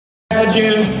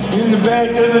digest in the back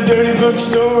of the dirty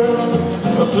bookstore.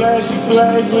 A plastic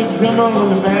flag with "come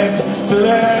on" the back,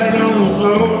 flat on the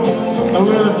floor.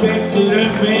 Well, I picked it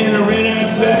up and I ran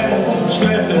outside,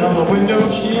 slapped it on the window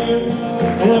shield.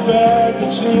 And if I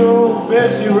could see old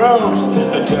Betsy Ross,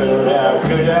 I'd tell her how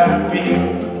good I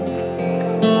feel.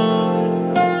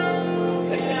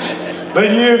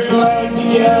 But your flag,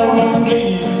 Decal, won't get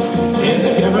you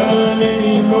into heaven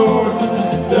anymore.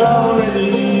 They're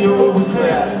already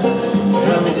overcrowded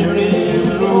from a dirty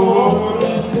little war.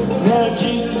 Now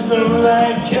Jesus don't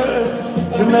like killing,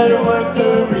 no matter what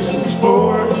the reason's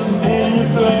for. And your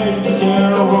flag,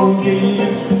 Decal, won't get you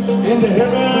into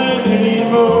heaven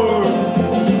anymore.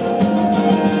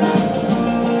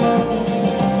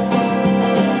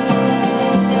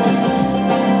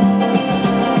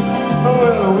 Oh,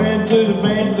 well, I went to the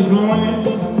bank this morning.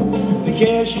 The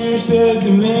cashier said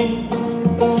to me,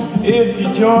 if you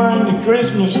join the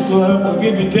Christmas club, we'll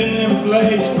give you 10 of them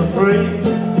flags for free.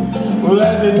 Well,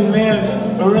 I didn't mess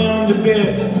around a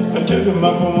bit. I took him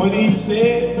up on what he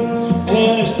said,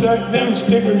 and I stuck them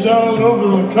stickers all over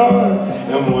my car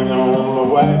and went on my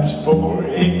wife's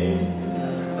forehead.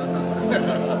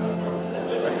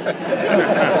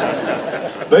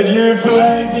 But your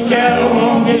flag, Decal,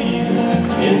 won't get you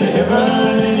into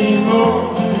heaven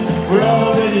anymore. We're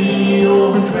already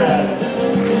overcrowded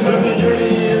from the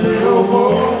dirty little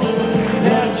war.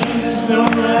 Now Jesus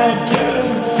don't like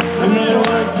killing, no matter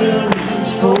what the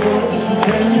reason's for.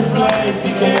 And your flag,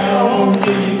 Decal, won't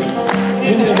get you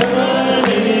into heaven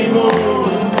anymore.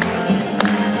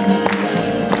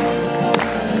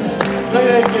 Play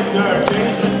that guitar,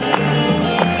 Jason.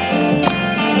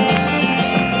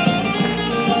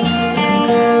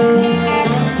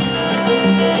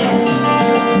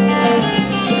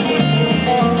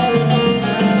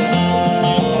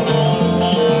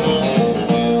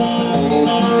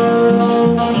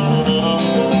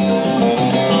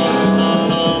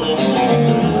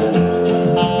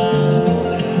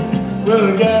 Well,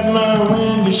 I got my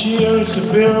window shields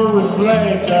filled with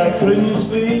flags I couldn't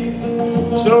see.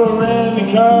 So I ran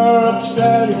the car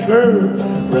upside a curb,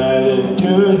 right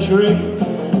into a tree.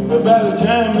 But by the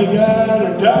time they got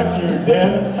a doctor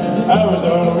down, I was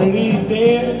already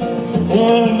dead.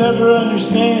 And I never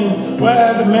understand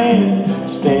why the man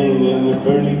standing in the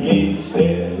pearly gate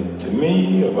said to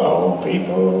me, of all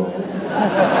people,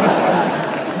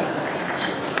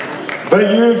 but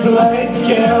your flag,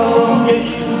 Decal, won't get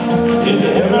you into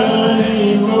heaven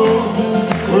anymore.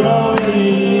 We're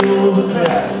already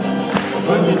overcrowded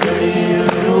from the dirty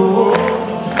little war.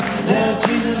 Now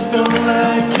Jesus don't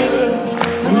like killing,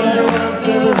 no matter what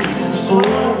the reason's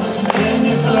for. And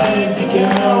your flag,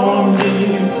 Decal,